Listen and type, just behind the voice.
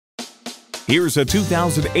Here's a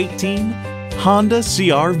 2018 Honda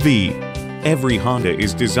CR-V. Every Honda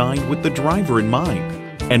is designed with the driver in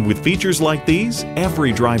mind. And with features like these,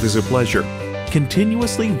 every drive is a pleasure.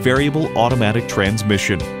 Continuously variable automatic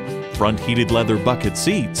transmission, front heated leather bucket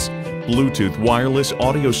seats, Bluetooth wireless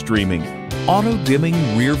audio streaming,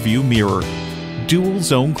 auto-dimming rear view mirror, dual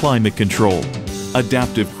zone climate control,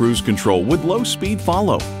 adaptive cruise control with low speed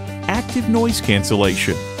follow, active noise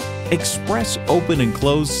cancellation, express open and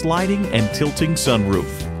close sliding and tilting sunroof,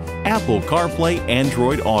 Apple CarPlay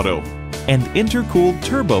Android Auto, and intercooled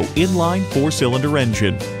turbo inline 4-cylinder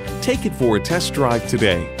engine. Take it for a test drive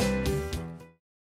today.